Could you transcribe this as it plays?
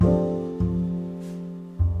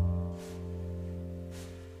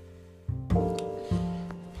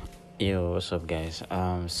Yo, what's up, guys?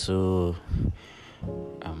 First of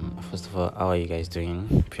all, how are you guys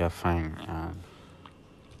doing? If you're fine.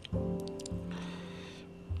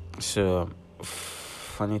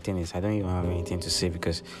 Funny thing is, I don't even have anything to say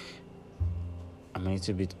because I'm a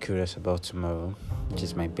little bit curious about tomorrow, which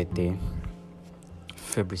is my birthday,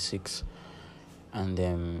 February 6th.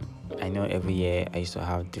 And I know every year I used to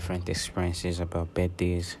have different experiences about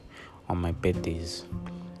birthdays. On my birthdays,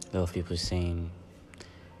 a lot of people saying,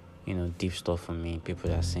 deep stuff for me. People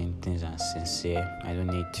that are saying things that are sincere. I don't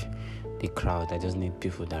need the crowd. I just need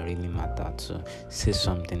people that really matter to say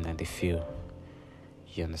something that they feel.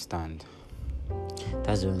 You understand?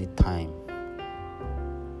 That's the only time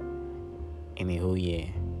in a whole year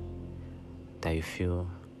that you feel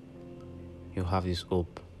you have this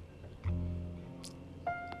hope,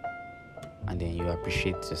 and then you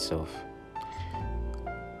appreciate yourself.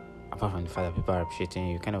 Apart from the fact that people are appreciating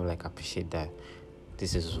you, kind of like appreciate that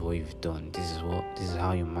this is what you've done. This is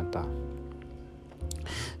how you matter.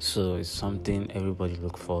 So it's something everybody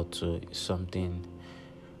look forward to. It's something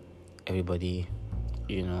everybody,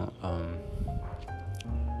 it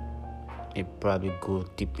probably go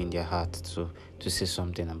deep in their heart to say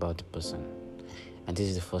something about the person. And this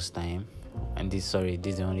is the first time, and this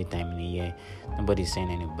is the only time in a year nobody's saying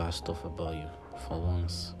any bad stuff about you for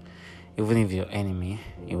once. Even if you're enemy,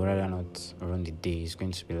 you would rather not run the day. It's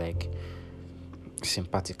going to be like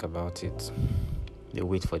sympathetic about it. They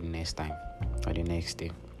wait for the next time or the next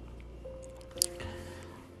day.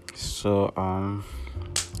 So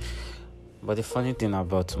but the funny thing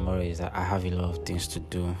about tomorrow is that I have a lot of things to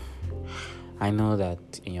do. I know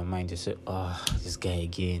that in your mind you say, oh, this guy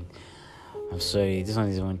again. I'm sorry, this one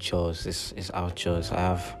is even chores. It's our chores. I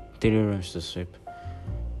have 3 rooms to sweep.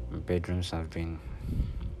 My bedrooms have been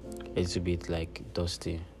a little bit like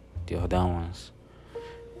dusty, the other ones,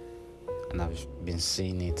 and I've been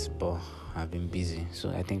seeing it, but I've been busy. So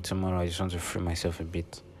I think tomorrow I just want to free myself a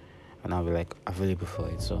bit, and I'll be like available for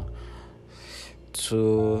it. So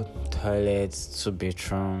 2 toilets, 2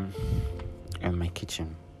 bedroom, and my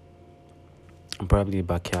kitchen, and probably the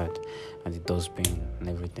backyard and the dustbin and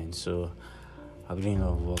everything. So I'll be doing a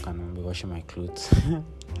lot of work, and I'll be washing my clothes.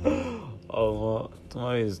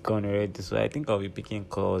 Tomorrow is gone already, so I think I'll be picking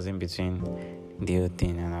calls in between the whole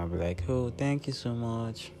thing, and I'll be like, oh, thank you so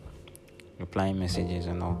much, replying messages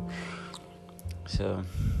and all. So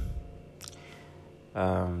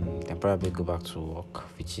then probably go back to work,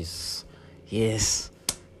 which is, yes,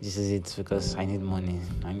 this is it, because I need money.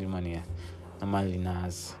 Normally now,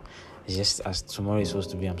 it's just as tomorrow is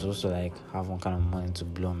supposed to be, I'm supposed to like have one kind of money to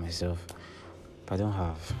blow on myself, but I don't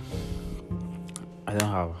have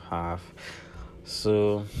half.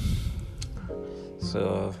 So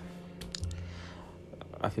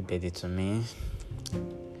happy birthday to me.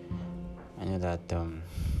 I know that I'm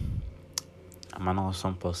an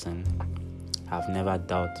awesome person. I've never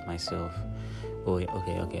doubted myself. Okay,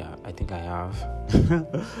 I think I have.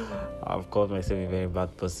 I've called myself a very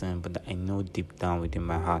bad person, but I know deep down within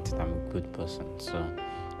my heart that I'm a good person. So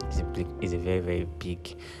it's a very, very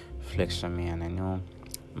big flex for me, and I know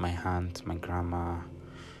my aunt, my grandma,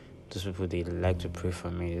 those people, they like to pray for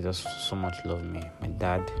me. They just so much love me. My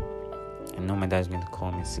dad, I know my dad's going to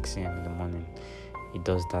call me 6 a.m. in the morning. He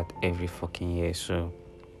does that every fucking year. So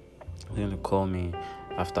he's going to call me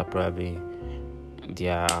after probably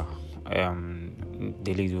their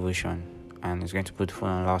daily devotion, and he's going to put the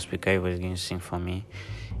phone on loudspeaker. Everybody's going to sing for me.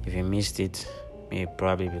 If he missed it, maybe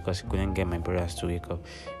probably because he couldn't get my brothers to wake up,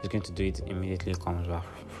 he's going to do it immediately he comes back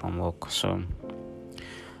from work. So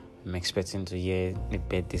I'm expecting to hear the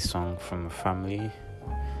birthday song from my family,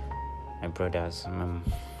 my brothers, my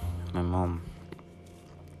mom,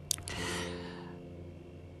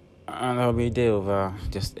 and I'll be there over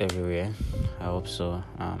just everywhere. I hope so.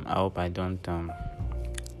 I hope I don't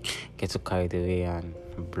get too carried away and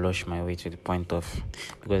blush my way to the point of,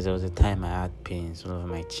 because there was a time I had pains all over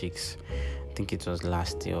my cheeks. I think it was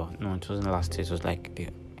last year. No, it wasn't last year. It was like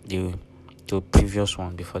the previous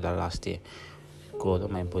one before that last year. God, all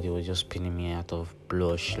my body was just pinning me out of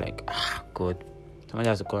blush. Like, God. Somebody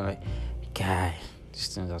has to call like, guy, these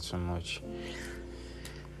things are too much.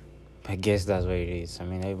 I guess that's what it is. I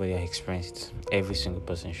mean, everybody has experienced it. Every single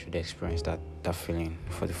person should experience that feeling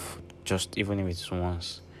for just even if it's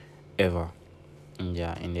once ever in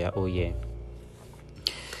their whole year.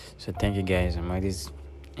 So thank you guys. I'm always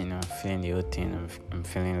feeling the whole thing. I'm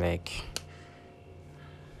feeling like,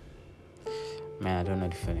 man, I don't know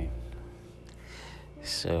the feeling.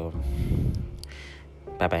 So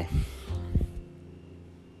bye bye.